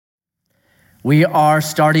We are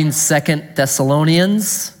starting 2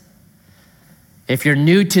 Thessalonians. If you're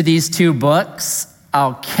new to these two books,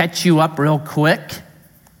 I'll catch you up real quick.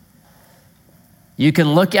 You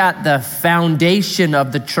can look at the foundation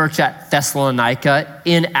of the church at Thessalonica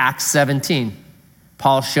in Acts 17.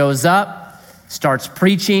 Paul shows up, starts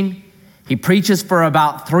preaching. He preaches for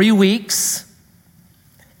about 3 weeks,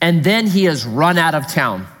 and then he is run out of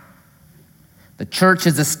town. The church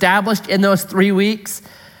is established in those 3 weeks,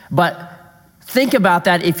 but think about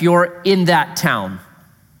that if you're in that town.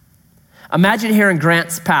 Imagine here in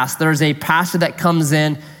Grants Pass, there's a pastor that comes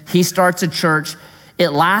in, he starts a church, it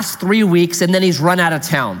lasts 3 weeks, and then he's run out of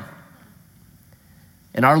town.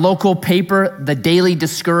 And our local paper, the Daily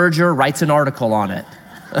Discourager, writes an article on it.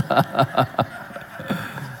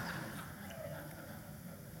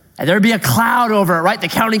 And there'd be a cloud over it, right? The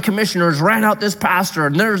county commissioners ran out this pastor,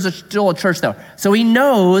 and there's still a church there. So he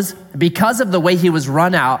knows, because of the way he was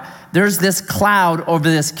run out, there's this cloud over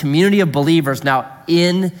this community of believers now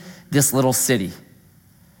in this little city.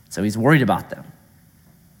 So he's worried about them.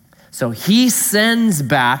 So he sends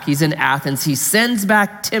back, he's in Athens, he sends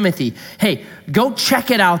back Timothy. Hey, go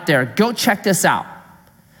check it out there. Go check this out.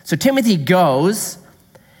 So Timothy goes,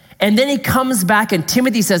 and then he comes back, and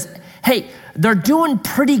Timothy says, hey, they're doing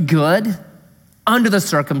pretty good under the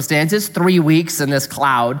circumstances, 3 weeks in this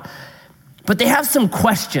cloud, but they have some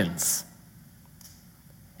questions.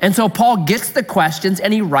 And so Paul gets the questions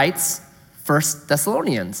and he writes 1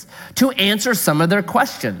 Thessalonians to answer some of their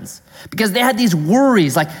questions, because they had these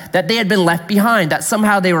worries like that they had been left behind, that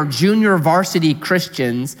somehow they were junior varsity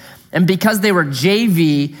Christians, and because they were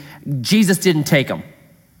JV, Jesus didn't take them.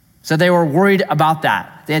 So they were worried about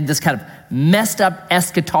that. They had this kind of messed up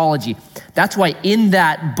eschatology. That's why in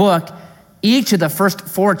that book, each of the first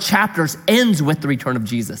 4 chapters ends with the return of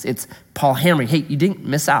Jesus. It's Paul hammering, hey, you didn't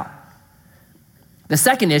miss out. The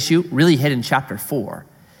second issue, really hit in chapter 4,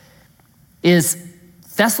 is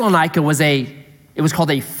Thessalonica was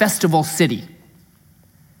called a festival city,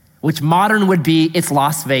 which modern would be, it's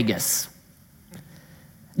Las Vegas.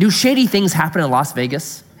 Do shady things happen in Las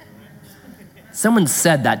Vegas? Someone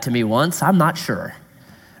said that to me once, I'm not sure,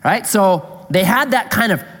 right? So they had that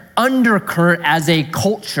kind of undercurrent as a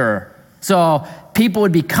culture. So people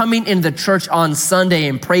would be coming into the church on Sunday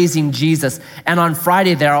and praising Jesus, and on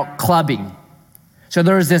Friday they're out clubbing. So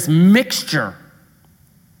there was this mixture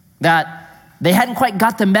that they hadn't quite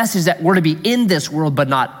got the message that we're to be in this world, but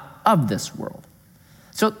not of this world.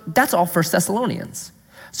 So that's all 1 Thessalonians.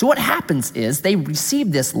 So what happens is they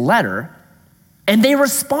receive this letter and they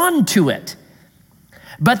respond to it.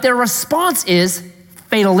 But their response is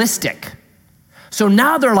fatalistic. So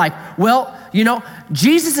now they're like, well,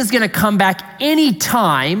 Jesus is gonna come back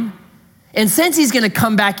anytime, and since he's gonna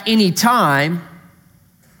come back anytime,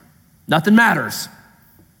 nothing matters.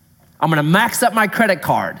 I'm gonna max up my credit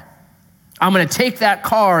card. I'm gonna take that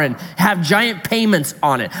car and have giant payments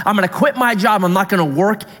on it. I'm gonna quit my job, I'm not gonna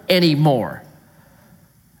work anymore,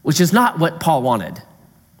 which is not what Paul wanted.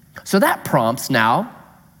 So that prompts now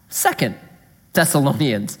 2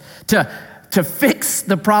 Thessalonians to fix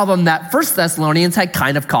the problem that 1 Thessalonians had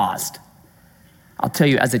kind of caused. I'll tell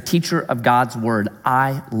you, as a teacher of God's word,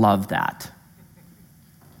 I love that.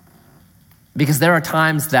 Because there are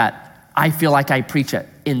times that I feel like I preach an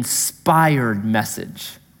inspired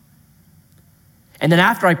message. And then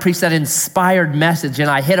after I preach that inspired message and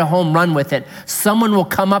I hit a home run with it, someone will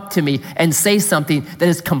come up to me and say something that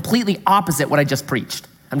is completely opposite what I just preached.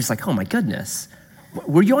 I'm just like, oh my goodness.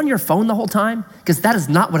 Were you on your phone the whole time? Because that is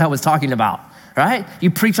not what I was talking about, right? You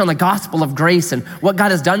preach on the gospel of grace and what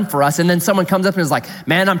God has done for us, and then someone comes up and is like,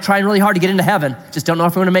 man, I'm trying really hard to get into heaven. Just don't know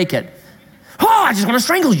if I'm gonna make it. Oh, I just wanna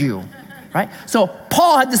strangle you, right? So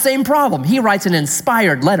Paul had the same problem. He writes an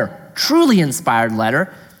inspired letter, truly inspired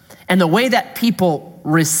letter, and the way that people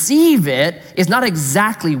receive it is not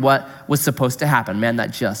exactly what was supposed to happen. Man,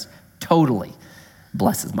 that just totally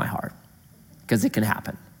blesses my heart, because it can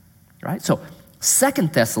happen, right? So 2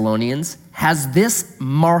 Thessalonians has this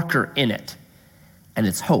marker in it, and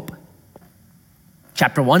it's hope.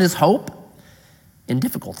 Chapter 1 is hope in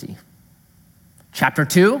difficulty. Chapter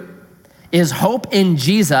 2 is hope in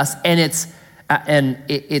Jesus, and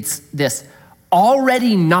it's this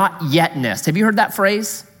already not yetness. Have you heard that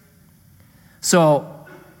phrase? So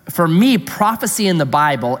for me, prophecy in the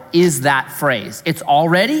Bible is that phrase. It's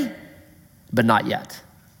already, but not yet,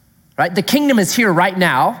 right? The kingdom is here right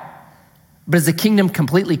now, but has the kingdom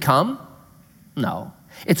completely come? No.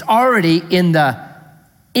 It's already in the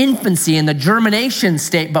infancy, in the germination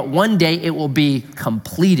state, but one day it will be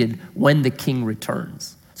completed when the king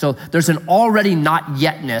returns. So there's an already not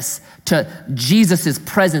yetness to Jesus'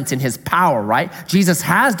 presence and his power, right? Jesus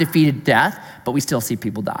has defeated death, but we still see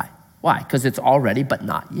people die. Why? Because it's already but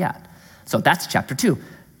not yet. So that's chapter 2,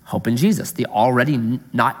 hope in Jesus, the already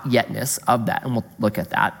not yetness of that. And we'll look at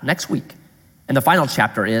that next week. And the final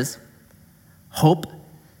chapter is hope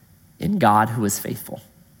in God who is faithful.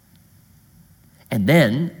 And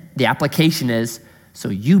then the application is, so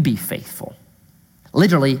you be faithful.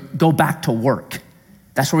 Literally, go back to work.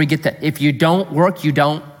 That's where we get that. If you don't work, you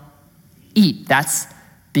don't eat. That's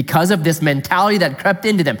because of this mentality that crept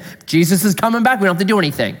into them. Jesus is coming back, we don't have to do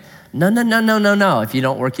anything. No. If you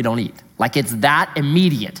don't work, you don't eat. Like it's that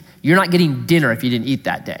immediate. You're not getting dinner if you didn't eat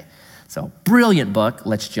that day. So brilliant book,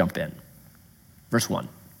 let's jump in. Verse 1.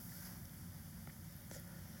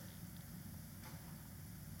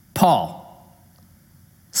 Paul,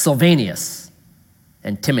 Silvanus,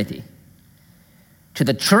 and Timothy, to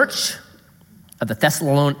the church of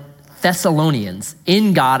the Thessalonians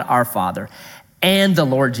in God our Father and the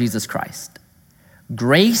Lord Jesus Christ.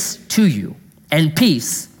 Grace to you and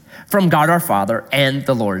peace from God our Father and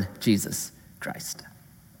the Lord Jesus Christ.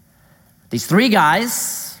 These three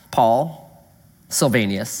guys, Paul,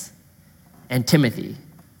 Silvanus, and Timothy,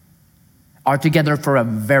 are together for a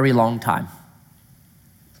very long time.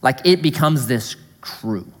 Like it becomes this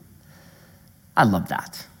crew. I love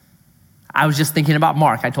that. I was just thinking about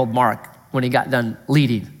Mark. I told Mark when he got done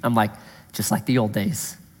leading, I'm like, just like the old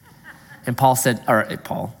days. And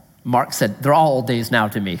Mark said, they're all old days now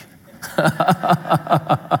to me.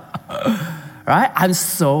 Right? I'm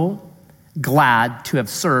so glad to have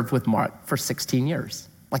served with Mark for 16 years.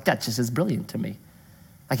 Like that just is brilliant to me.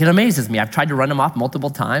 Like it amazes me. I've tried to run him off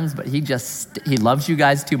multiple times, but he loves you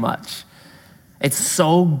guys too much. It's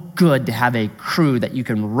so good to have a crew that you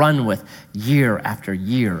can run with year after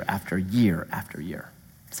year after year after year.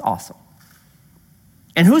 It's awesome.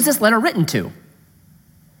 And who's this letter written to?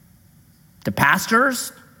 To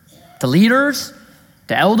pastors, to leaders,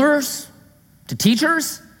 to elders, to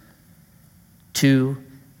teachers, to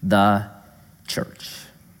the church.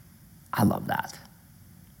 I love that.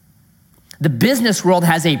 The business world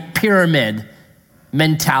has a pyramid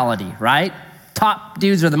mentality, right? Top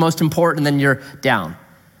dudes are the most important, and then you're down.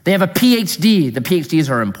 They have a PhD. The PhDs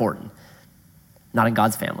are important. Not in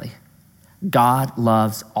God's family. God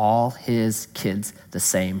loves all his kids the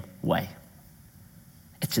same way.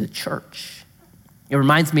 It's the church. It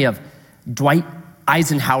reminds me of Dwight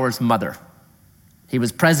Eisenhower's mother. He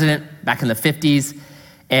was president back in the 50s,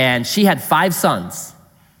 and she had 5 sons.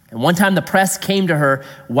 And one time the press came to her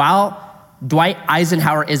while Dwight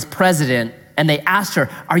Eisenhower is president, and they asked her,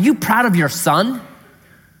 "Are you proud of your son?"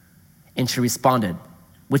 And she responded,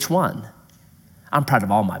 "Which one?" "I'm proud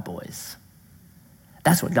of all my boys."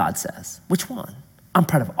 That's what God says. Which one? I'm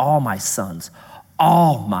proud of all my sons,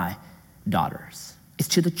 all my daughters. It's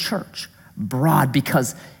to the church, broad,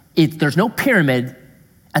 because there's no pyramid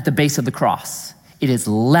at the base of the cross. It is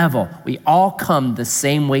level. We all come the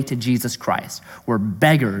same way to Jesus Christ. We're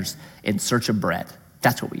beggars in search of bread.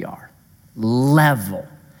 That's what we are. Level.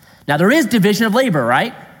 Now, there is division of labor,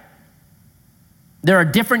 right? There are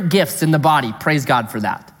different gifts in the body. Praise God for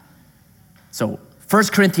that. So 1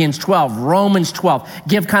 Corinthians 12, Romans 12,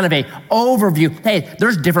 give kind of a overview. Hey,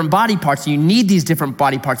 there's different body parts. You need these different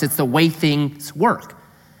body parts. It's the way things work.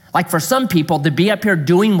 Like for some people, to be up here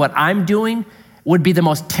doing what I'm doing would be the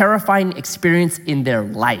most terrifying experience in their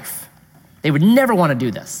life. They would never want to do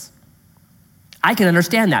this. I can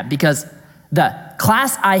understand that because the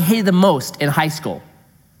class I hated the most in high school,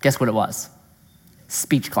 guess what it was?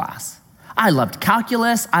 Speech class. I loved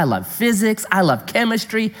calculus, I loved physics, I loved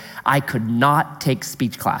chemistry. I could not take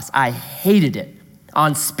speech class. I hated it.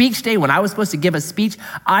 On speech day, when I was supposed to give a speech,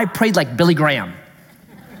 I prayed like Billy Graham.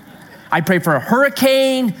 I prayed for a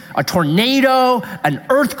hurricane, a tornado, an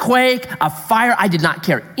earthquake, a fire. I did not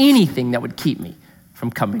care anything that would keep me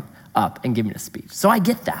from coming up and giving a speech. So I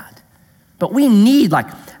get that. But we need like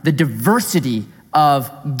the diversity of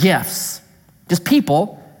gifts. Just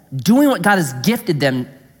people doing what God has gifted them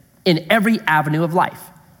in every avenue of life.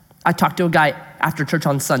 I talked to a guy after church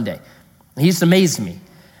on Sunday. He just amazed me.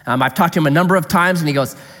 I've talked to him a number of times, and he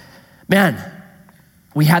goes, "Man,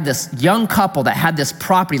 we had this young couple that had this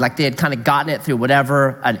property, like they had kind of gotten it through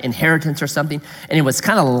whatever, an inheritance or something, and it was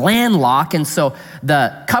kind of landlocked. And so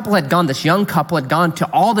this young couple had gone to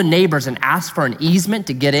all the neighbors and asked for an easement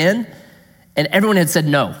to get in, and everyone had said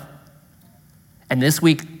no. And this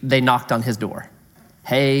week, they knocked on his door.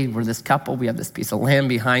 Hey, we're this couple. We have this piece of land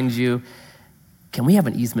behind you. Can we have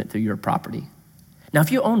an easement through your property? Now,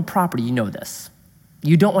 if you own property, you know this.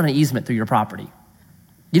 You don't want an easement through your property.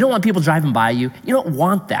 You don't want people driving by you. You don't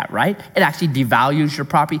want that, right? It actually devalues your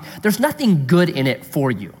property. There's nothing good in it for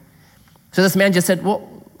you. So this man just said, well,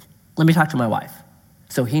 let me talk to my wife.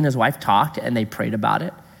 So he and his wife talked and they prayed about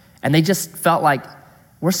it. And they just felt like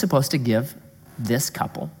we're supposed to give this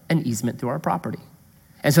couple an easement through our property.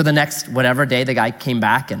 And so the next whatever day, the guy came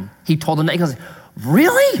back and he told them that. He goes,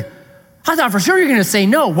 really? I thought for sure you're gonna say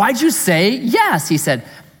no. Why'd you say yes? He said,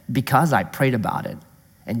 because I prayed about it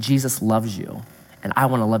and Jesus loves you and I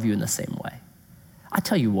wanna love you in the same way. I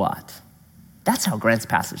tell you what, that's how Grants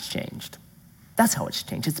Pass has changed. That's how it's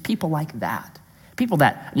changed. It's people like that. People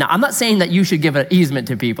that, now I'm not saying that you should give an easement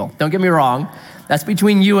to people. Don't get me wrong. That's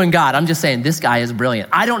between you and God. I'm just saying this guy is brilliant.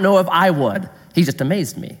 I don't know if I would. He just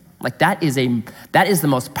amazed me. Like that is the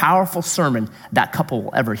most powerful sermon that couple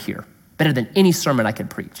will ever hear. Better than any sermon I could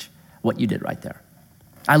preach, what you did right there.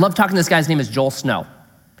 I love talking to this guy's name is Joel Snow.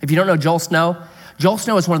 If you don't know Joel Snow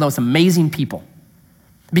is one of those amazing people.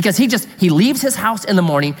 Because he leaves his house in the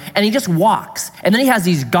morning and he just walks. And then he has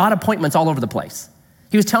these God appointments all over the place.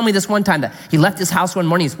 He was telling me this one time that he left his house one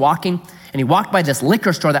morning, he's walking, and he walked by this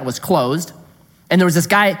liquor store that was closed. And there was this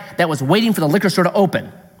guy that was waiting for the liquor store to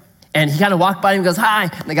open. And he kind of walked by him and goes, hi.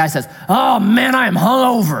 And the guy says, oh man, I am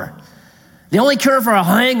hungover. The only cure for a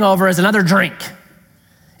hangover is another drink.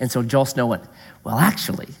 And so Joel Snow went, well,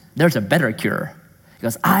 actually, there's a better cure. He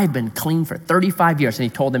goes, I've been clean for 35 years. And he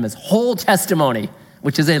told them his whole testimony,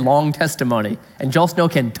 which is a long testimony. And Joel Snow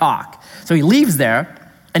can talk. So he leaves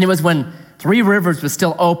there. And it was when Three Rivers was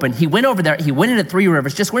still open. He went over there. He went into Three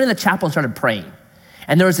Rivers, just went in the chapel and started praying.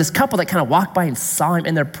 And there was this couple that kind of walked by and saw him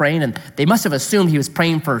in there praying. And they must have assumed he was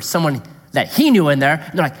praying for someone that he knew in there.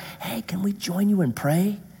 And they're like, hey, can we join you and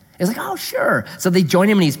pray? He's like, oh, sure. So they join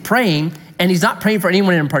him and he's praying. And he's not praying for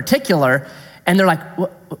anyone in particular. And they're like,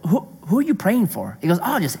 who are you praying for? He goes,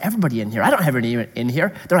 oh, just everybody in here. I don't have anyone in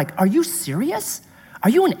here. They're like, are you serious? Are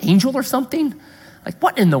you an angel or something? Like,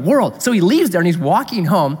 what in the world? So he leaves there and he's walking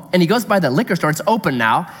home and he goes by the liquor store. It's open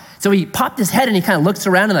now. So he popped his head and he kind of looks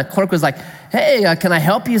around and the clerk was like, hey, can I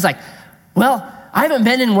help you? He's like, well, I haven't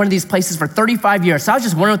been in one of these places for 35 years, so I was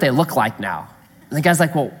just wondering what they look like now. And the guy's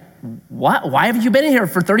like, well, what? Why haven't you been in here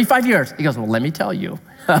for 35 years? He goes, well, let me tell you.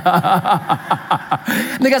 And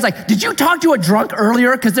the guy's like, did you talk to a drunk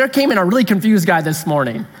earlier? Because there came in a really confused guy this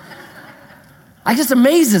morning. It just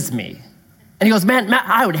amazes me. And he goes, man, Matt,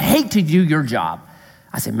 I would hate to do your job.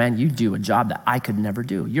 I said, man, you do a job that I could never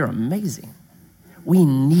do. You're amazing. We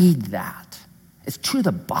need that. It's to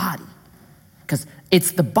the body, because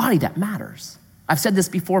it's the body that matters. I've said this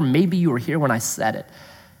before, maybe you were here when I said it,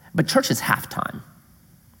 but church is halftime.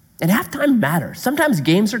 And halftime matters. Sometimes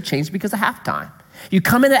games are changed because of halftime. You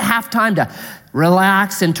come in at halftime to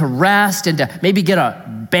relax and to rest and to maybe get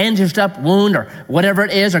a bandaged up wound or whatever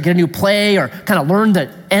it is, or get a new play, or kind of learn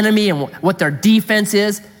the enemy and what their defense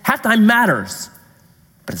is. Halftime matters,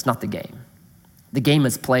 but it's not the game. The game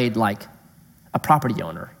is played like a property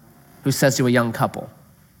owner who says to a young couple,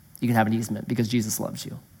 you can have an easement because Jesus loves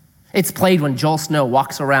you. It's played when Joel Snow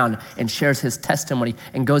walks around and shares his testimony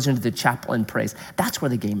and goes into the chapel and prays. That's where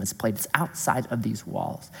the game is played. It's outside of these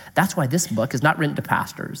walls. That's why this book is not written to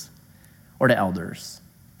pastors or to elders.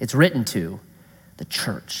 It's written to the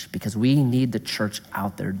church, because we need the church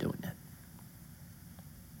out there doing it.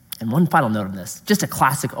 And one final note on this, just a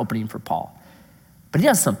classic opening for Paul. But he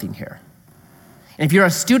does something here. And if you're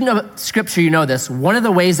a student of scripture, you know this. One of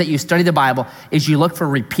the ways that you study the Bible is you look for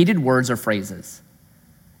repeated words or phrases.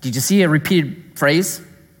 Did you see a repeated phrase?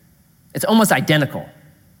 It's almost identical.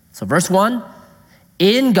 So verse 1,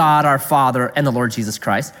 in God our Father and the Lord Jesus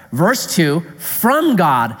Christ. Verse 2, from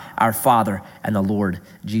God our Father and the Lord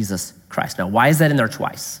Jesus Christ. Now, why is that in there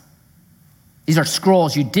twice? These are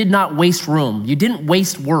scrolls. You did not waste room. You didn't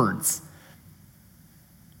waste words.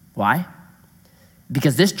 Why?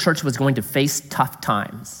 Because this church was going to face tough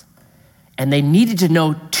times. And they needed to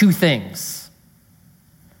know two things.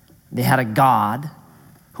 They had a God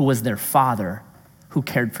who was their Father who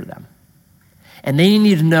cared for them. And they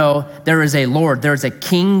needed to know there is a Lord, there is a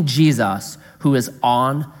King Jesus who is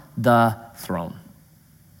on the throne.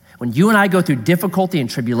 When you and I go through difficulty and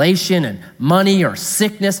tribulation and money or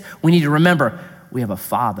sickness, we need to remember we have a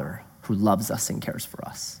Father who loves us and cares for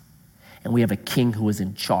us. And we have a King who is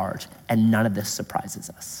in charge, and none of this surprises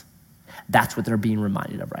us. That's what they're being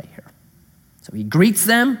reminded of right here. So he greets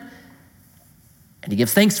them, and he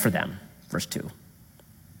gives thanks for them, verse 2.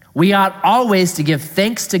 We ought always to give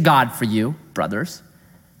thanks to God for you, brothers,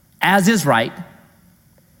 as is right,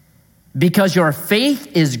 because your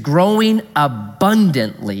faith is growing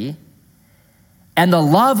abundantly, and the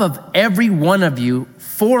love of every one of you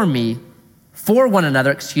for one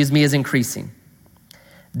another, is increasing.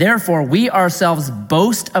 Therefore, we ourselves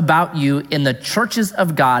boast about you in the churches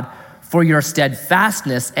of God for your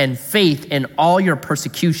steadfastness and faith in all your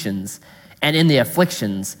persecutions and in the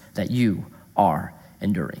afflictions that you are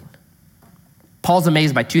enduring. Paul's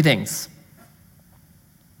amazed by two things.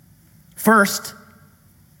 First,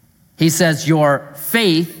 he says, your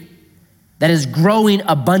faith that is growing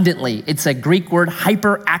abundantly. It's a Greek word,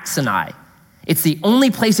 hyperaxonai. It's the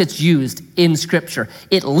only place it's used in Scripture.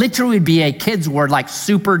 It literally would be a kid's word like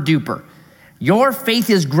super duper. Your faith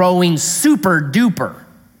is growing super duper.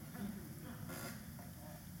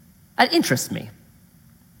 That interests me.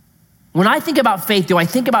 When I think about faith, do I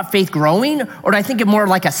think about faith growing, or do I think of more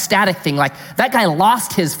like a static thing? Like that guy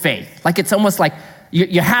lost his faith. Like it's almost like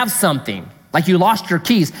you have something. Like you lost your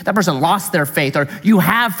keys. That person lost their faith, or you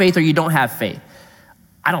have faith or you don't have faith.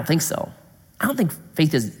 I don't think so. I don't think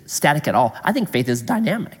faith is static at all. I think faith is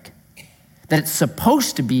dynamic. That it's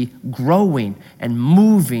supposed to be growing and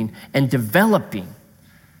moving and developing.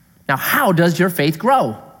 Now, how does your faith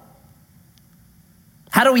grow?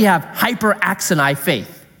 How do we have hyperaxonai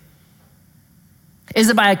faith? Is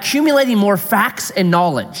it by accumulating more facts and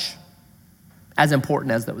knowledge, as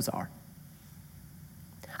important as those are?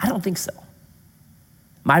 I don't think so.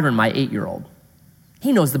 Myron, my 8-year-old,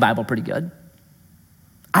 he knows the Bible pretty good.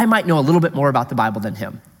 I might know a little bit more about the Bible than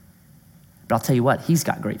him. But I'll tell you what, he's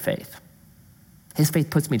got great faith. His faith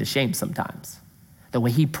puts me to shame sometimes. The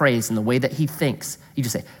way he prays and the way that he thinks, you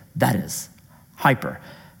just say, that is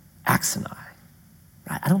hyperaxonai.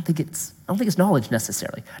 Right? I don't think it's knowledge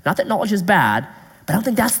necessarily. Not that knowledge is bad, but I don't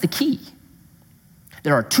think that's the key.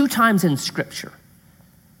 There are 2 times in Scripture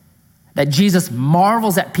that Jesus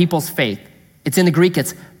marvels at people's faith. It's in the Greek,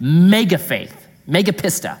 it's mega faith,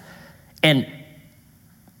 megapista. And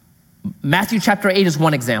Matthew chapter 8 is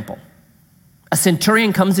one example. A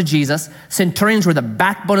centurion comes to Jesus. Centurions were the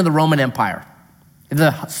backbone of the Roman Empire.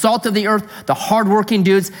 The salt of the earth, the hardworking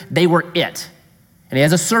dudes, they were it. And he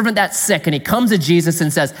has a servant that's sick, and he comes to Jesus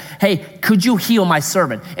and says, hey, could you heal my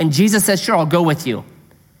servant? And Jesus says, sure, I'll go with you.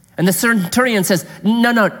 And the centurion says,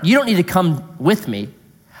 no, you don't need to come with me.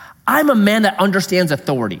 I'm a man that understands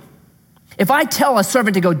authority. If I tell a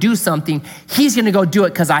servant to go do something, he's gonna go do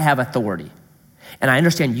it because I have authority. And I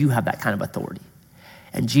understand you have that kind of authority.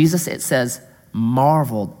 And Jesus, it says,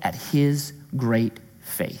 marveled at his great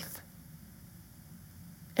faith.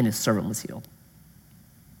 And his servant was healed.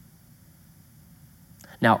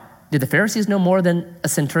 Now, did the Pharisees know more than a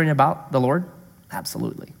centurion about the Lord?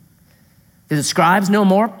 Absolutely. Did the scribes know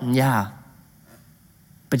more? Yeah.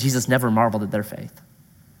 But Jesus never marveled at their faith.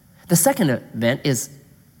 The second event is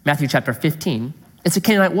Matthew chapter 15. It's a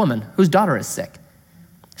Canaanite woman whose daughter is sick.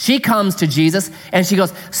 She comes to Jesus and she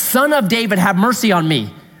goes, Son of David, have mercy on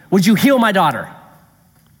me. Would you heal my daughter?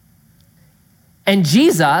 And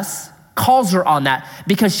Jesus calls her on that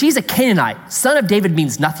because she's a Canaanite. Son of David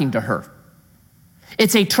means nothing to her.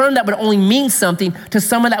 It's a term that would only mean something to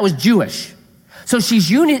someone that was Jewish. So she's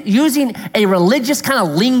using a religious kind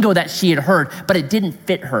of lingo that she had heard, but it didn't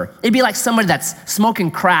fit her. It'd be like somebody that's smoking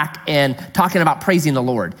crack and talking about praising the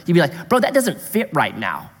Lord. You'd be like, bro, that doesn't fit right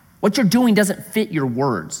now. What you're doing doesn't fit your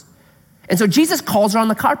words. And so Jesus calls her on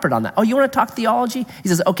the carpet on that. Oh, you want to talk theology? He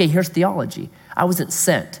says, okay, here's theology. I wasn't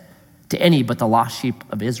sent to any but the lost sheep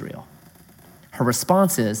of Israel. Her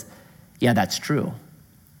response is, yeah, that's true.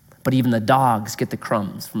 But even the dogs get the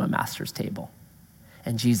crumbs from a master's table.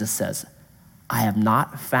 And Jesus says, I have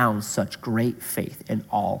not found such great faith in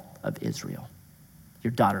all of Israel.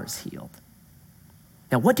 Your daughter is healed.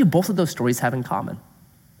 Now, what do both of those stories have in common?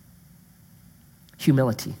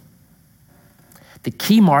 Humility. The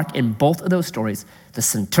key mark in both of those stories, the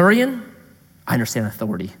centurion, I understand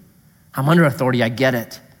authority. I'm under authority, I get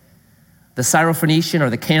it. The Syrophoenician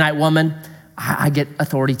or the Canaanite woman, I get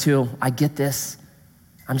authority too. I get this.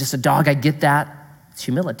 I'm just a dog, I get that. It's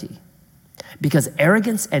humility. Because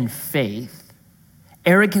arrogance and faith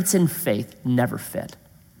never fit.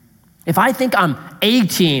 If I think I'm a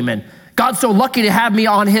team and God's so lucky to have me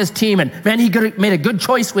on his team and man, he made a good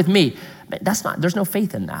choice with me, there's no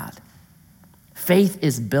faith in that. Faith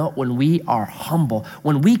is built when we are humble,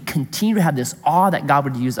 when we continue to have this awe that God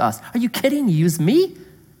would use us. Are you kidding? Use me?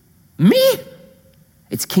 Me?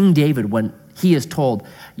 It's King David when he is told,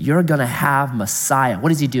 you're gonna have Messiah. What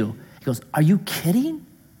does he do? He goes, are you kidding?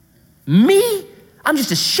 Me? I'm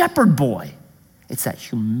just a shepherd boy. It's that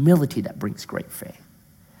humility that brings great faith.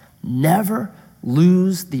 Never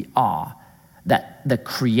lose the awe that the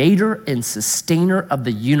creator and sustainer of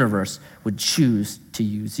the universe would choose to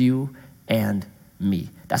use you and me.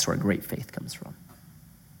 That's where great faith comes from.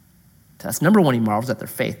 So that's number one, he marvels at their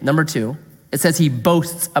faith. Number two, it says he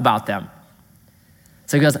boasts about them.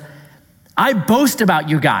 So he goes, I boast about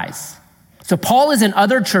you guys. So Paul is in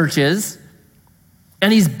other churches,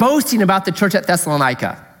 and he's boasting about the church at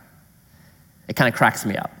Thessalonica. It kind of cracks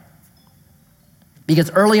me up. Because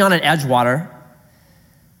early on at Edgewater,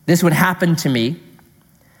 this would happen to me,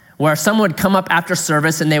 where someone would come up after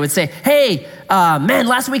service and they would say, hey, man,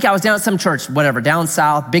 last week I was down at some church, whatever, down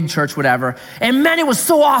south, big church, whatever. And man, it was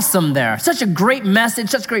so awesome there. Such a great message,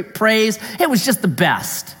 such great praise. It was just the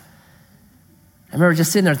best. I remember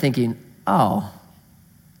just sitting there thinking, oh,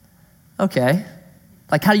 okay.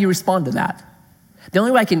 Like, how do you respond to that? The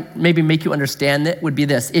only way I can maybe make you understand it would be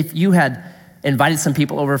this. If you had invited some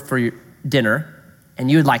people over for your dinner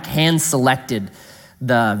and you had like hand selected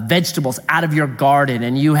the vegetables out of your garden,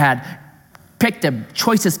 and you had picked the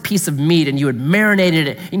choicest piece of meat and you had marinated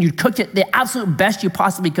it and you cooked it the absolute best you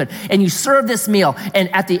possibly could, and you served this meal,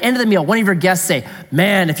 and at the end of the meal, one of your guests say,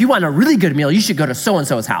 man, if you want a really good meal, you should go to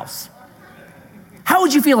so-and-so's house. How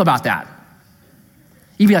would you feel about that?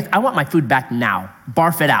 You'd be like, I want my food back now.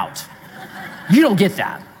 Barf it out. You don't get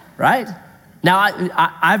that, right? Now,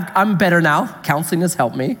 I'm better now. Counseling has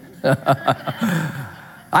helped me.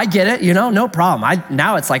 I get it, no problem.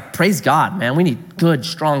 Now it's like, praise God, man. We need good,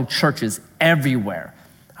 strong churches everywhere.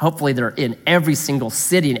 Hopefully they're in every single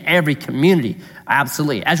city, in every community.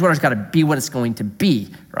 Absolutely. Edgewater's got to be what it's going to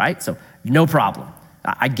be, right? So no problem.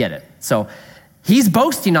 I get it. So he's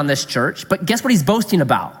boasting on this church, but guess what he's boasting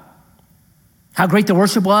about? How great the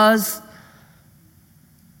worship was,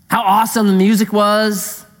 how awesome the music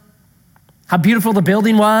was, how beautiful the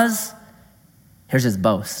building was. Here's his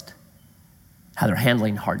boast. How they're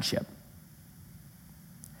handling hardship.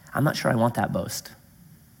 I'm not sure I want that boast.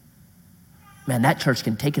 Man, that church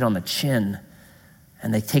can take it on the chin,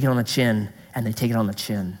 and they take it on the chin, and they take it on the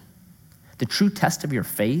chin. The true test of your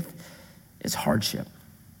faith is hardship.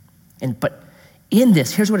 But in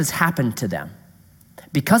this, here's what has happened to them.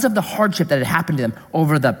 Because of the hardship that had happened to them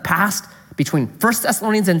over the past, between 1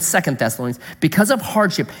 Thessalonians and 2 Thessalonians, because of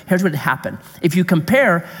hardship, here's what happened. If you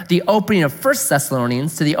compare the opening of 1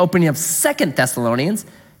 Thessalonians to the opening of 2 Thessalonians,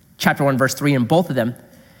 chapter 1, verse 3, in both of them,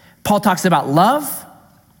 Paul talks about love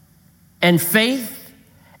and faith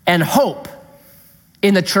and hope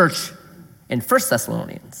in the church in 1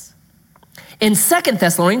 Thessalonians. In 2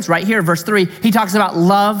 Thessalonians, right here, verse 3, he talks about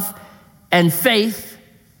love and faith,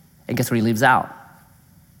 and guess what he leaves out?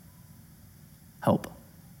 Hope.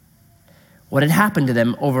 What had happened to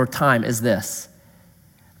them over time is this.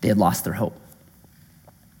 They had lost their hope.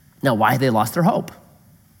 Now, why had they lost their hope?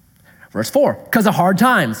 Verse 4, because of hard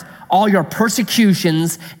times, all your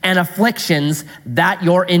persecutions and afflictions that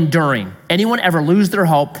you're enduring. Anyone ever lose their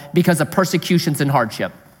hope because of persecutions and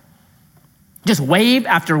hardship? Just wave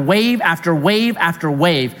after wave after wave after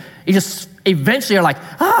wave. You just eventually are like,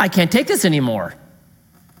 I can't take this anymore.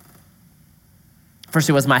 First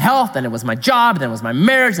it was my health, then it was my job, then it was my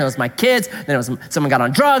marriage, then it was my kids, then it was someone got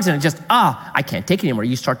on drugs, and it just, I can't take it anymore.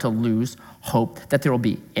 You start to lose hope that there will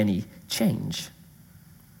be any change.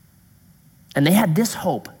 And they had this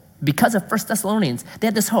hope. Because of 1 Thessalonians, they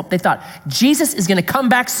had this hope. They thought, Jesus is gonna come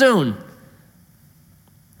back soon.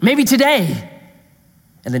 Maybe today.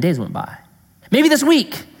 And the days went by. Maybe this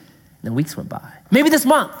week, and the weeks went by. Maybe this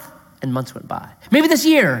month, and months went by. Maybe this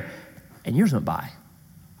year, and years went by.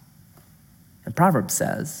 And Proverbs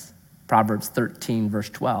says, Proverbs 13,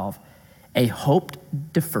 verse 12, a hope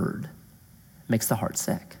deferred makes the heart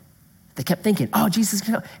sick. They kept thinking, Jesus is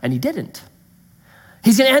gonna come, and he didn't.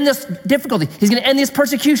 He's gonna end this difficulty. He's gonna end these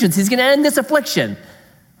persecutions. He's gonna end this affliction.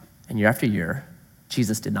 And year after year,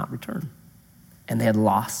 Jesus did not return. And they had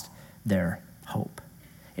lost their hope.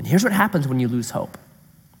 And here's what happens when you lose hope.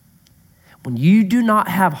 When you do not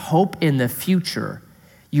have hope in the future,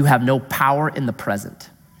 you have no power in the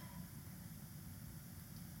present.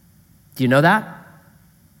 Do you know that?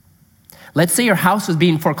 Let's say your house was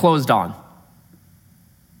being foreclosed on.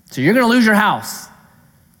 So you're gonna lose your house.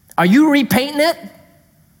 Are you repainting it?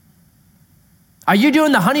 Are you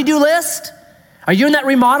doing the honey-do list? Are you doing that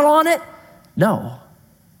remodel on it? No,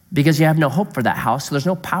 because you have no hope for that house, so there's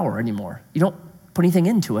no power anymore. You don't put anything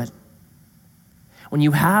into it. When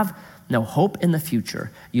you have no hope in the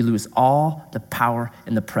future, you lose all the power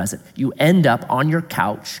in the present. You end up on your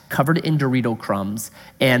couch covered in Dorito crumbs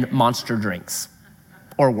and Monster drinks,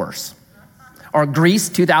 or worse. Or Greece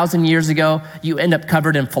 2,000 years ago, you end up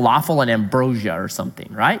covered in falafel and ambrosia or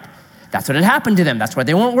something, right? That's what had happened to them. That's why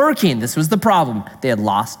they weren't working. This was the problem. They had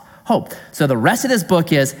lost hope. So the rest of this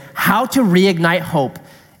book is how to reignite hope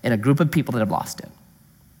in a group of people that have lost it.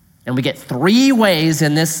 And we get 3 ways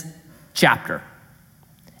in this chapter.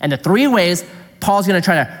 And the 3 ways Paul's gonna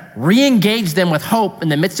try to re-engage them with hope in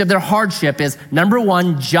the midst of their hardship is, number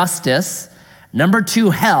 1, justice. Number 2,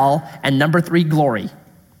 hell. And number 3, glory.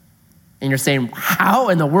 And you're saying, how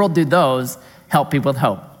in the world do those help people with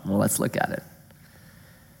hope? Well, let's look at it.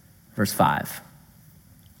 Verse 5.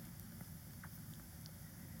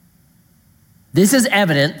 This is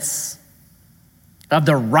evidence of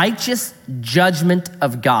the righteous judgment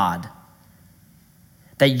of God,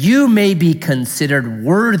 that you may be considered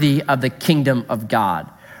worthy of the kingdom of God,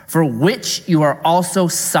 for which you are also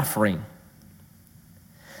suffering.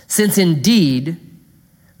 Since indeed,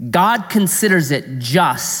 God considers it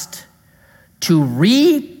just to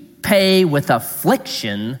repay with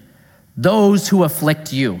affliction those who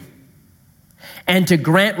afflict you, and to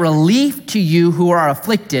grant relief to you who are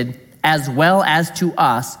afflicted, as well as to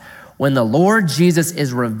us, when the Lord Jesus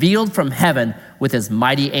is revealed from heaven with his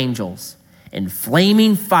mighty angels in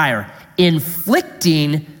flaming fire,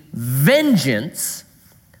 inflicting vengeance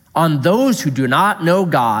on those who do not know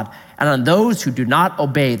God and on those who do not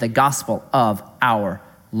obey the gospel of our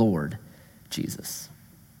Lord Jesus.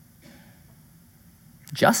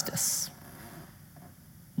 Justice.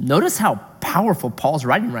 Notice how powerful Paul's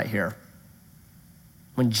writing right here.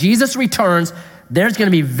 When Jesus returns, there's going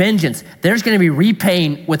to be vengeance. There's going to be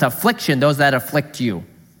repaying with affliction those that afflict you,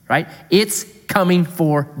 right? It's coming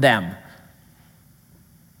for them.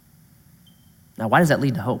 Now, why does that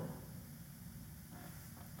lead to hope?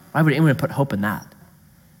 Why would anyone put hope in that?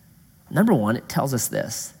 Number 1, it tells us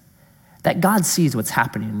this, that God sees what's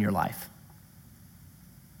happening in your life.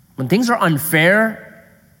 When things are unfair,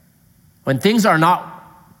 when things are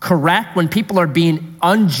not correct, when people are being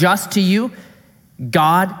unjust to you,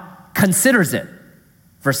 God considers it,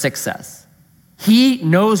 verse 6 says. He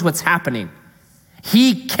knows what's happening.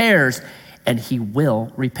 He cares, and he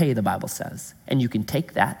will repay, the Bible says. And you can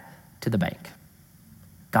take that to the bank.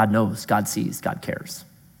 God knows, God sees, God cares.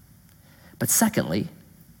 But secondly,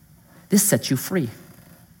 this sets you free.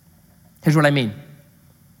 Here's what I mean.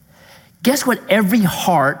 Guess what every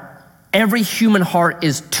human heart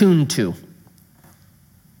is tuned to?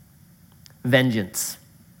 Vengeance.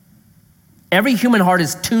 Every human heart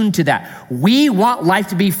is tuned to that. We want life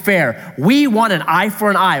to be fair. We want an eye for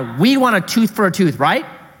an eye. We want a tooth for a tooth, right?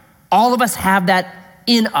 All of us have that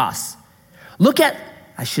in us. Look at,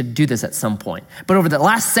 I should do this at some point, but over the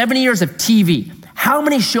last 70 years of TV, how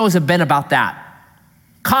many shows have been about that?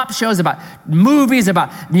 Cop shows, about movies,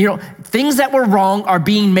 about, things that were wrong are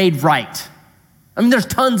being made right. I mean, there's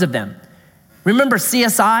tons of them. Remember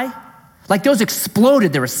CSI? Like those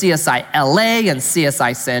exploded. There was CSI LA and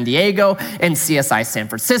CSI San Diego and CSI San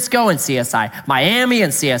Francisco and CSI Miami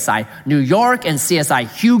and CSI New York and CSI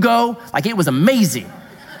Hugo. Like it was amazing.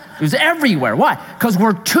 It was everywhere. Why? Because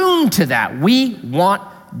we're tuned to that. We want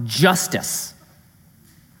justice.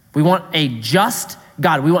 We want a just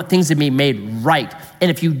God. We want things to be made right. And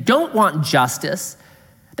if you don't want justice,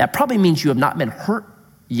 that probably means you have not been hurt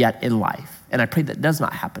yet in life. And I pray that does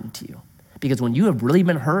not happen to you. Because when you have really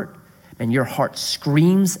been hurt, and your heart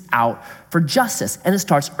screams out for justice, and it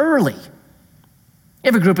starts early. You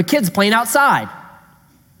have a group of kids playing outside.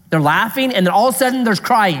 They're laughing, and then all of a sudden there's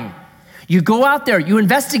crying. You go out there, you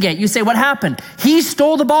investigate, you say, what happened? He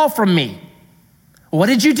stole the ball from me. What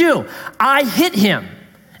did you do? I hit him.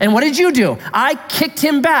 And what did you do? I kicked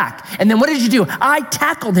him back. And then what did you do? I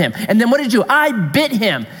tackled him. And then what did you do? I bit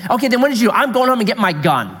him. Okay, then what did you do? I'm going home and get my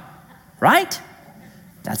gun, right?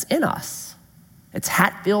 That's in us. It's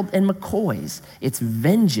Hatfield and McCoy's. It's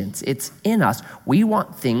vengeance. It's in us. We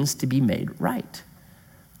want things to be made right.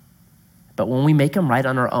 But when we make them right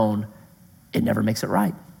on our own, it never makes it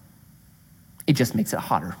right. It just makes it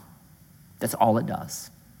hotter. That's all it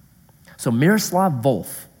does. So Miroslav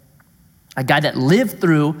Volf, a guy that lived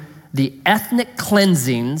through the ethnic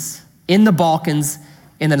cleansings in the Balkans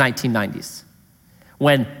in the 1990s,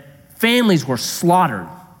 when families were slaughtered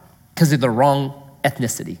because of the wrong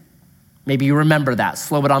ethnicity. Maybe you remember that,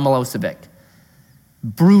 Slobodan Milosevic.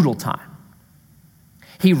 Brutal time.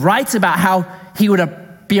 He writes about how he would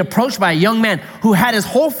be approached by a young man who had his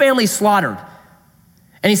whole family slaughtered.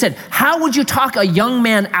 And he said, how would you talk a young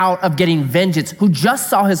man out of getting vengeance who just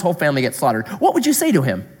saw his whole family get slaughtered? What would you say to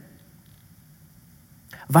him?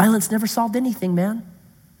 Violence never solved anything, man.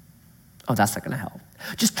 Oh, that's not gonna help.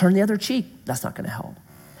 Just turn the other cheek. That's not gonna help.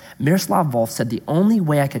 Miroslav Volf said, the only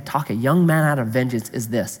way I could talk a young man out of vengeance is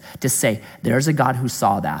this, to say, there's a God who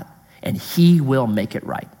saw that, and he will make it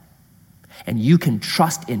right. And you can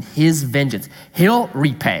trust in his vengeance. He'll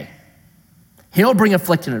repay. He'll bring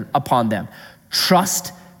affliction upon them.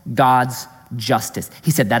 Trust God's justice.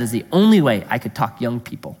 He said, that is the only way I could talk young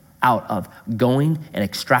people out of going and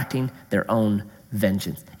extracting their own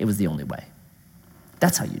vengeance. It was the only way.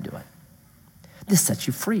 That's how you do it. This sets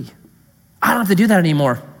you free. I don't have to do that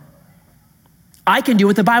anymore. I can do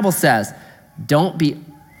what the Bible says. Don't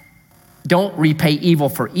repay evil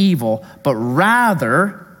for evil, but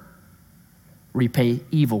rather repay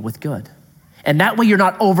evil with good. And that way you're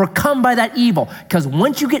not overcome by that evil. Because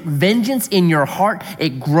once you get vengeance in your heart,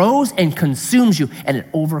 it grows and consumes you, and it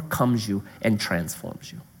overcomes you and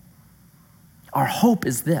transforms you. Our hope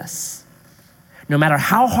is this. No matter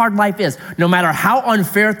how hard life is, no matter how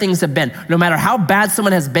unfair things have been, no matter how bad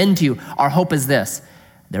someone has been to you, our hope is this.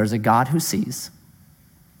 There's a God who sees,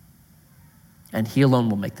 and he alone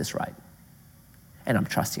will make this right. And I'm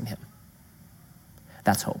trusting him.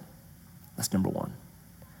 That's hope. That's number one.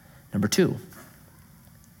 Number two,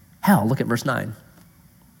 hell, look at verse 9.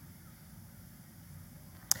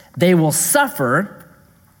 They will suffer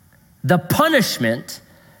the punishment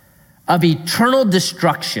of eternal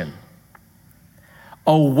destruction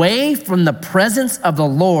away from the presence of the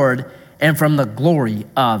Lord and from the glory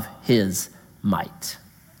of his might.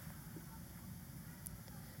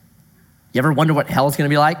 You ever wonder what hell is going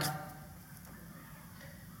to be like?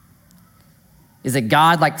 Is it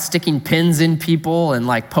God like sticking pins in people and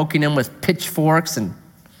like poking them with pitchforks and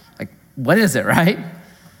like, what is it, right?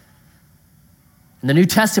 In the New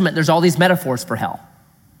Testament, there's all these metaphors for hell.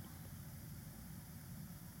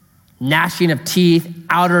 Gnashing of teeth,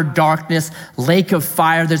 outer darkness, lake of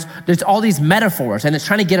fire. There's all these metaphors, and it's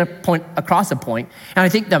trying to get across a point. And I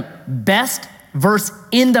think the best verse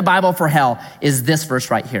in the Bible for hell is this verse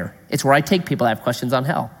right here. It's where I take people that have questions on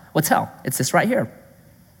hell. What's hell? It's this right here.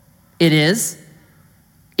 It is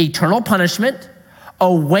eternal punishment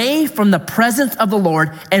away from the presence of the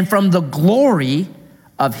Lord and from the glory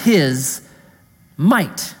of his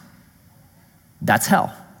might. That's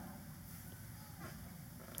hell.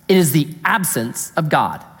 It is the absence of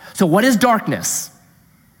God. So what is darkness?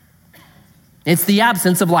 It's the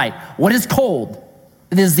absence of light. What is cold?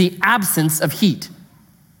 It is the absence of heat.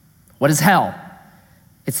 What is hell?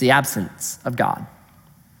 It's the absence of God.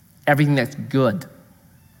 Everything that's good,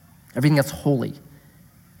 everything that's holy,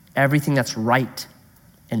 everything that's right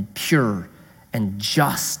and pure and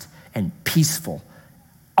just and peaceful,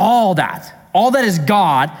 all that is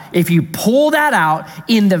God. If you pull that out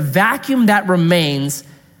in the vacuum that remains,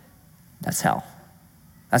 that's hell.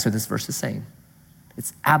 That's what this verse is saying.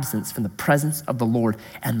 It's absence from the presence of the Lord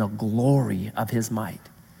and the glory of his might.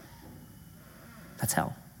 That's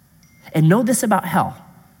hell. And know this about hell.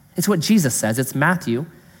 It's what Jesus says. It's Matthew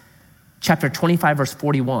chapter 25, verse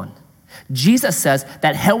 41. Jesus says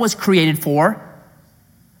that hell was created for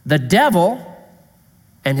the devil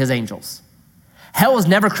and his angels. Hell was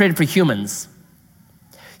never created for humans.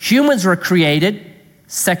 Humans were created,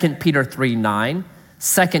 2 Peter 3:9,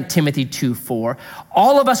 2 Timothy 2:4.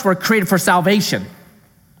 All of us were created for salvation.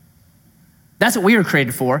 That's what we were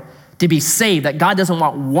created for, to be saved, that God doesn't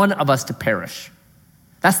want one of us to perish.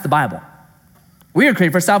 That's the Bible. We were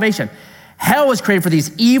created for salvation. Hell was created for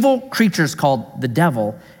these evil creatures called the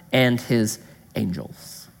devil and his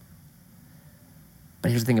angels. But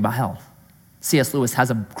here's the thing about hell. C.S. Lewis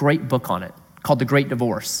has a great book on it called The Great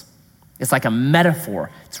Divorce. It's like a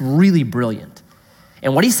metaphor. It's really brilliant.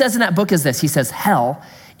 And what he says in that book is this. He says, hell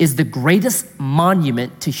is the greatest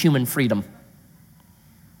monument to human freedom.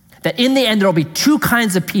 That in the end, there'll be two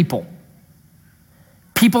kinds of people.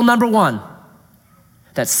 People number one,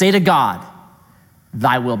 that say to God,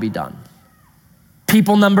 thy will be done.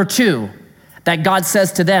 People number two, that God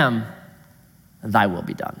says to them, thy will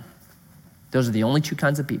be done. Those are the only two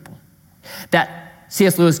kinds of people. That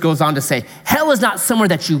C.S. Lewis goes on to say, hell is not somewhere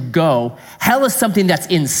that you go. Hell is something that's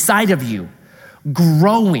inside of you,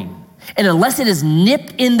 growing. And unless it is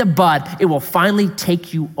nipped in the bud, it will finally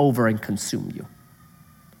take you over and consume you.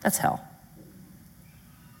 That's hell.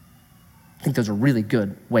 I think those are really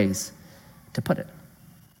good ways to put it.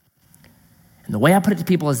 And the way I put it to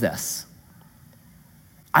people is this.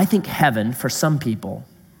 I think heaven, for some people,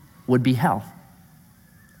 would be hell.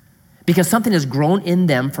 Because something has grown in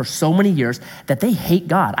them for so many years that they hate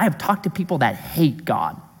God. I have talked to people that hate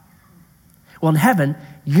God. Well, in heaven,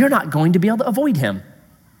 you're not going to be able to avoid him.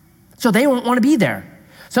 So they won't want to be there.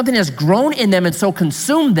 Something has grown in them and so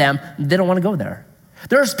consumed them, they don't want to go there.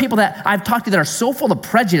 There's people that I've talked to that are so full of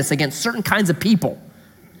prejudice against certain kinds of people.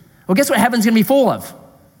 Well, guess what heaven's going to be full of?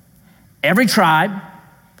 Every tribe,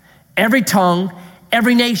 every tongue,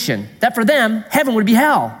 every nation. That for them, heaven would be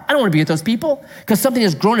hell. I don't want to be with those people because something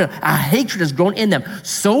has grown, a hatred has grown in them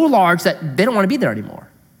so large that they don't want to be there anymore.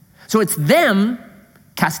 So it's them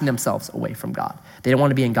casting themselves away from God. They don't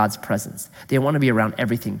want to be in God's presence. They don't want to be around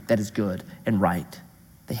everything that is good and right.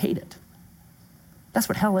 They hate it. That's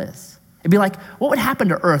what hell is. It'd be like, what would happen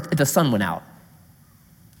to earth if the sun went out?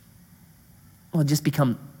 Well, it'd just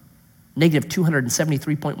become negative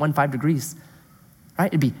 273.15 degrees right?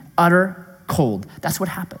 It'd be utter cold. That's what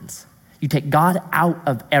happens. You take God out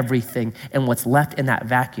of everything, and what's left in that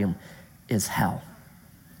vacuum is hell.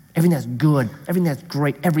 Everything that's good, everything that's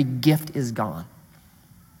great, every gift is gone.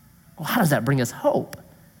 Well, how does that bring us hope?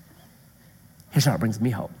 Here's how it brings me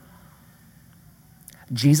hope.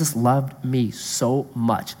 Jesus loved me so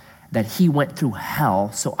much that he went through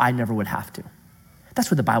hell so I never would have to. That's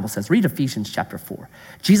what the Bible says. Read Ephesians chapter 4.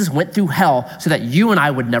 Jesus went through hell so that you and I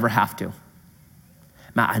would never have to.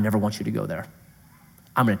 Matt, I never want you to go there.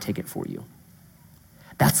 I'm gonna take it for you.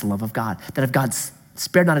 That's the love of God. That if God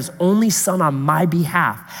spared not his only son on my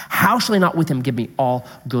behalf, how shall he not with him give me all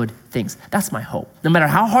good things? That's my hope. No matter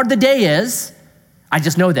how hard the day is, I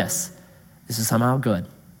just know this. This is somehow good.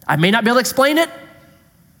 I may not be able to explain it.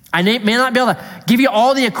 I may not be able to give you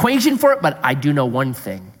all the equation for it, but I do know one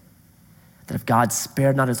thing, that if God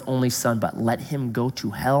spared not his only son, but let him go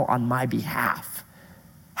to hell on my behalf,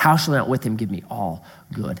 how shall I not with him give me all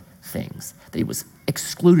good things? That he was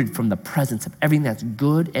excluded from the presence of everything that's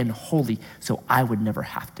good and holy, so I would never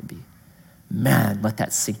have to be. Man, let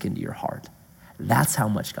that sink into your heart. That's how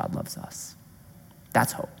much God loves us.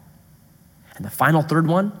 That's hope. And the final third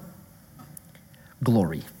one,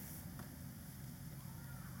 glory.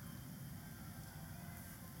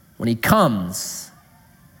 When he comes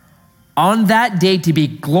on that day to be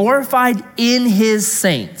glorified in his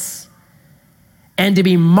saints and to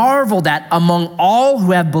be marveled at among all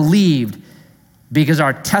who have believed, because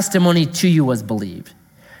our testimony to you was believed.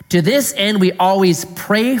 To this end, we always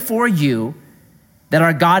pray for you that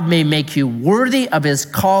our God may make you worthy of his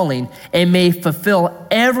calling and may fulfill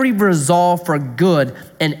every resolve for good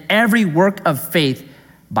and every work of faith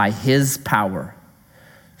by his power,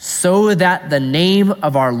 so that the name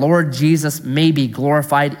of our Lord Jesus may be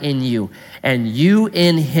glorified in you, and you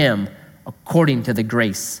in him, according to the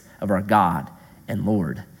grace of our God and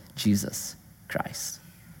Lord Jesus Christ.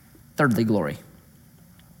 Thirdly, glory.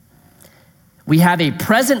 We have a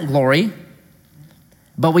present glory,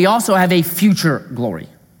 but we also have a future glory.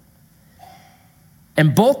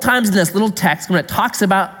 And both times in this little text, when it talks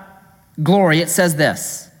about glory, it says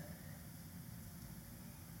this,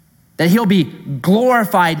 that he'll be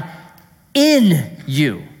glorified in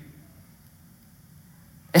you.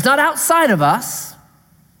 It's not outside of us,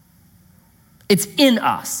 it's in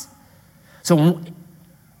us. So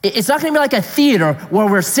it's not gonna be like a theater where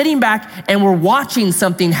we're sitting back and we're watching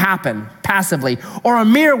something happen passively, or a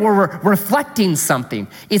mirror where we're reflecting something.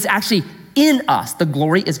 It's actually in us. The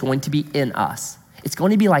glory is going to be in us. It's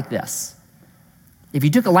going to be like this. If you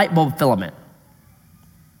took a light bulb filament,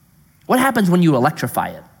 what happens when you electrify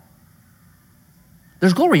it?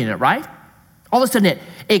 There's glory in it, right? All of a sudden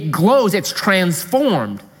it glows, it's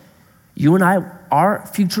transformed. You and I, our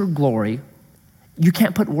future glory, you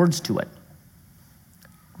can't put words to it.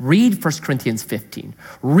 Read 1 Corinthians 15.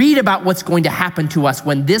 Read about what's going to happen to us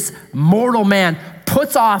when this mortal man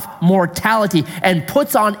puts off mortality and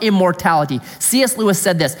puts on immortality. C.S. Lewis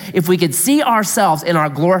said this, if we could see ourselves in our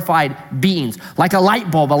glorified beings, like a light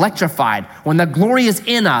bulb electrified, when the glory is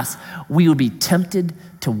in us, we would be tempted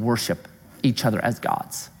to worship each other as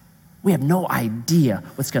gods. We have no idea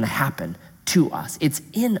what's gonna happen to us. It's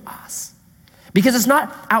in us. Because it's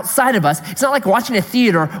not outside of us. It's not like watching a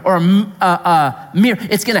theater or a mirror.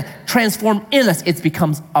 It's gonna transform in us. It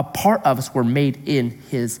becomes a part of us. We're made in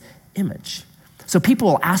his image. So people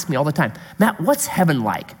will ask me all the time, Matt, what's heaven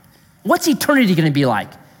like? What's eternity gonna be like?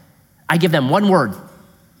 I give them one word,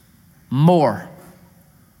 more.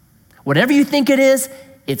 Whatever you think it is,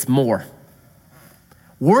 it's more.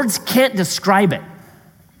 Words can't describe it.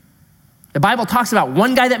 The Bible talks about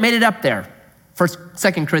one guy that made it up there,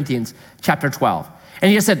 2 Corinthians chapter 12. And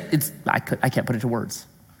he just said, I can't put it to words.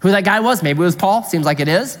 Who that guy was, maybe it was Paul, seems like it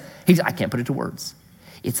is. I can't put it to words.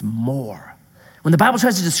 It's more. When the Bible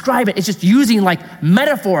tries to describe it, it's just using like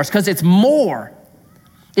metaphors because it's more.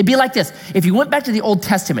 It'd be like this. If you went back to the Old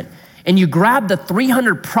Testament and you grabbed the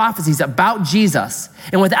 300 prophecies about Jesus,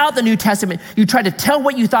 and without the New Testament, you tried to tell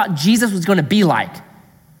what you thought Jesus was gonna be like,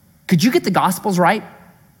 could you get the Gospels right?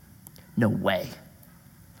 No way.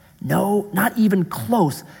 No, not even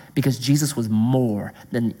close, because Jesus was more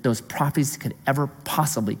than those prophecies could ever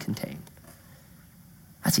possibly contain.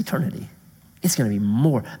 That's eternity. It's gonna be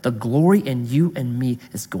more. The glory in you and me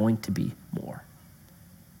is going to be more.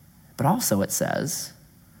 But also it says,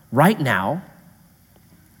 right now,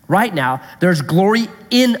 there's glory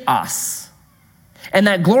in us. And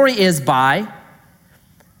that glory is by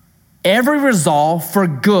every resolve for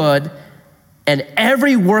good and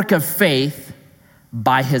every work of faith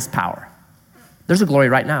by his power. There's a glory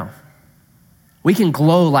right now. We can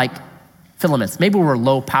glow like filaments. Maybe we're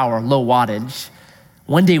low power, low wattage.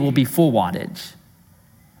 One day we'll be full wattage.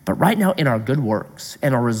 But right now, in our good works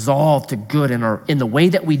and our resolve to good and in the way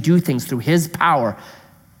that we do things through his power,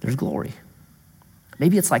 there's glory.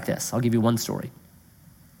 Maybe it's like this. I'll give you one story.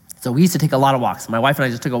 So we used to take a lot of walks. My wife and I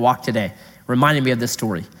just took a walk today, reminding me of this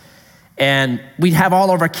story. And we'd have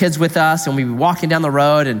all of our kids with us, and we'd be walking down the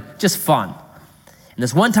road, and just fun. And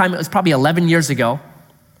this one time, it was probably 11 years ago,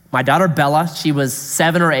 my daughter Bella, she was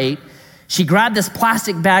 7 or 8, she grabbed this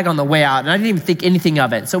plastic bag on the way out, and I didn't even think anything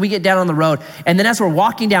of it. So we get down on the road, and then as we're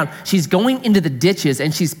walking down, she's going into the ditches,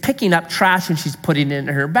 and she's picking up trash, and she's putting it in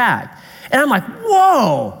her bag. And I'm like,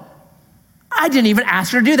 whoa, I didn't even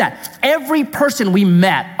ask her to do that. Every person we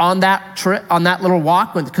met on that trip, on that little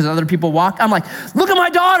walk, because other people walk, I'm like, look at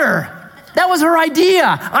my daughter. That was her idea.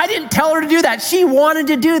 I didn't tell her to do that. She wanted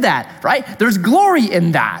to do that, right? There's glory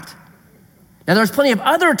in that. Now, there's plenty of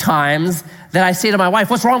other times that I say to my wife,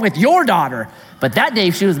 what's wrong with your daughter? But that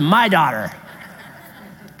day, she was my daughter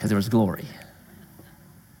because there was glory.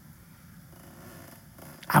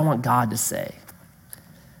 I want God to say,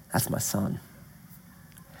 that's my son.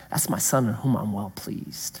 That's my son in whom I'm well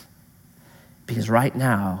pleased. Because right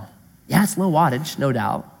now, yeah, it's low wattage, no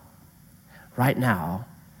doubt. Right now,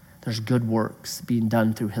 there's good works being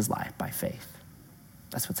done through his life by faith.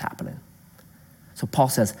 That's what's happening. So Paul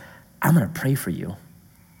says, I'm gonna pray for you.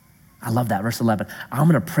 I love that, verse 11. I'm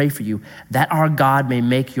gonna pray for you that our God may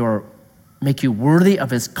make you worthy of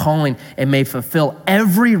his calling and may fulfill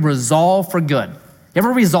every resolve for good. You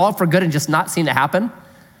ever resolve for good and just not seen it happen?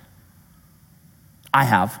 I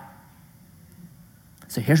have.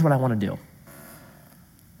 So here's what I wanna do.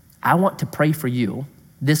 I want to pray for you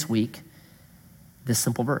this week, this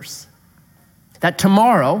simple verse, that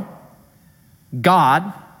tomorrow,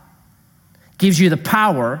 God gives you the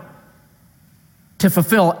power to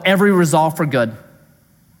fulfill every resolve for good.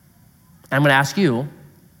 I'm gonna ask you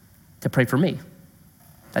to pray for me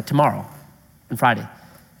that tomorrow and Friday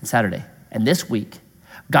and Saturday and this week,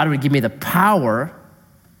 God would give me the power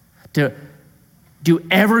to do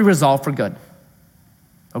every resolve for good.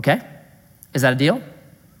 Okay? Is that a deal?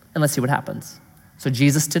 And let's see what happens. So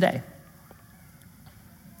Jesus today,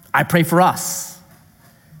 I pray for us,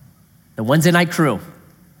 the Wednesday night crew.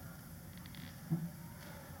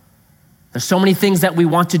 There's so many things that we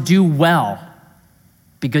want to do well.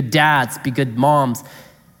 Be good dads, be good moms,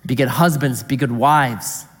 be good husbands, be good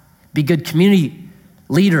wives, be good community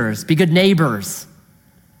leaders, be good neighbors,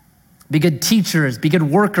 be good teachers, be good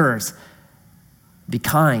workers, be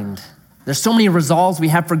kind. There's so many resolves we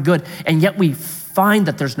have for good, and yet we find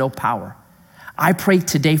that there's no power. I pray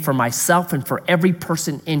today for myself and for every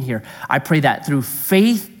person in here. I pray that through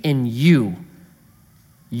faith in you,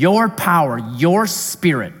 your power, your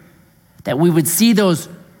spirit, that we would see those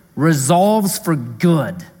resolves for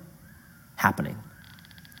good happening.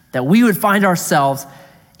 That we would find ourselves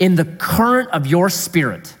in the current of your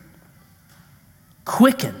spirit,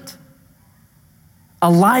 quickened,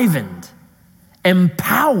 enlivened,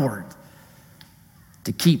 empowered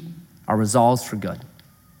to keep our resolves for good.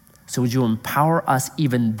 So would you empower us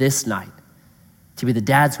even this night to be the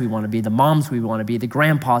dads we want to be, the moms we want to be, the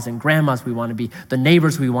grandpas and grandmas we want to be, the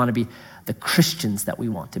neighbors we want to be, the Christians that we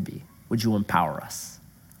want to be. Would you empower us?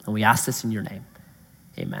 And we ask this in your name.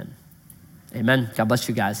 Amen. Amen. God bless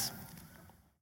you guys.